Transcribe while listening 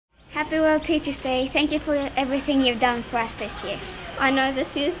Happy World Teachers' Day. Thank you for everything you've done for us this year. I know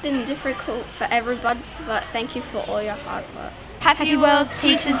this year's been difficult for everybody, but thank you for all your hard work. Happy World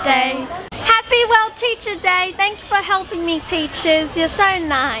Teachers' Day. Happy World Teacher Day. Thank you for helping me, teachers. You're so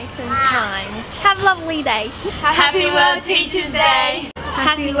nice and kind. Have a lovely day. Happy World Teachers' Day.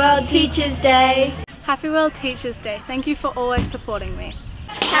 Happy World Teachers' Day. Happy World Teachers' Day. Thank you for always supporting me.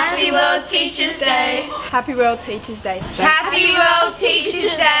 Happy World Teachers' Day. Happy World Teachers' Day. Happy World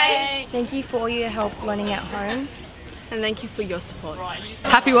Teachers' Day. Thank you for all your help learning at home. And thank you for your support.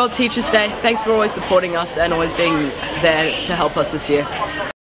 Happy World Teachers' Day. Thanks for always supporting us and always being there to help us this year.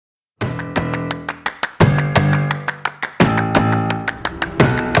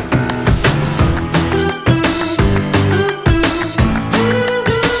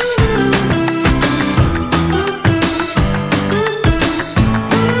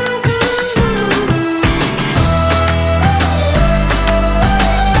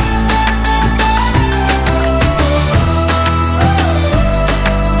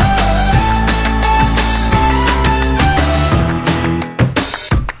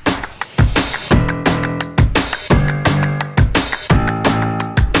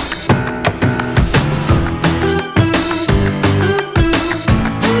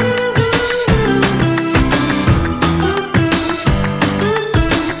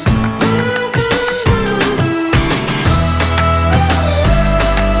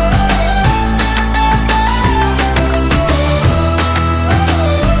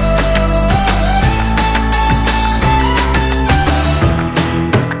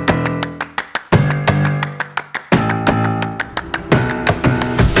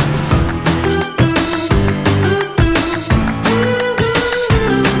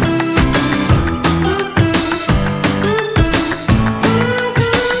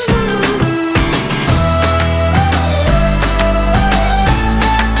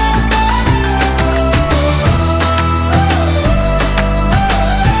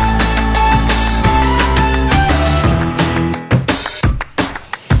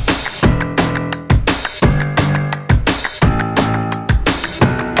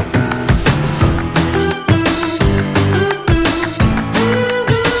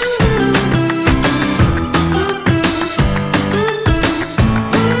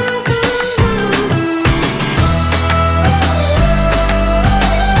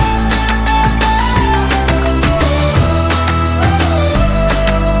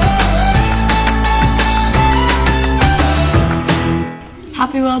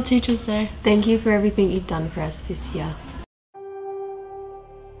 Happy World Teachers' Day. Thank you for everything you've done for us this year.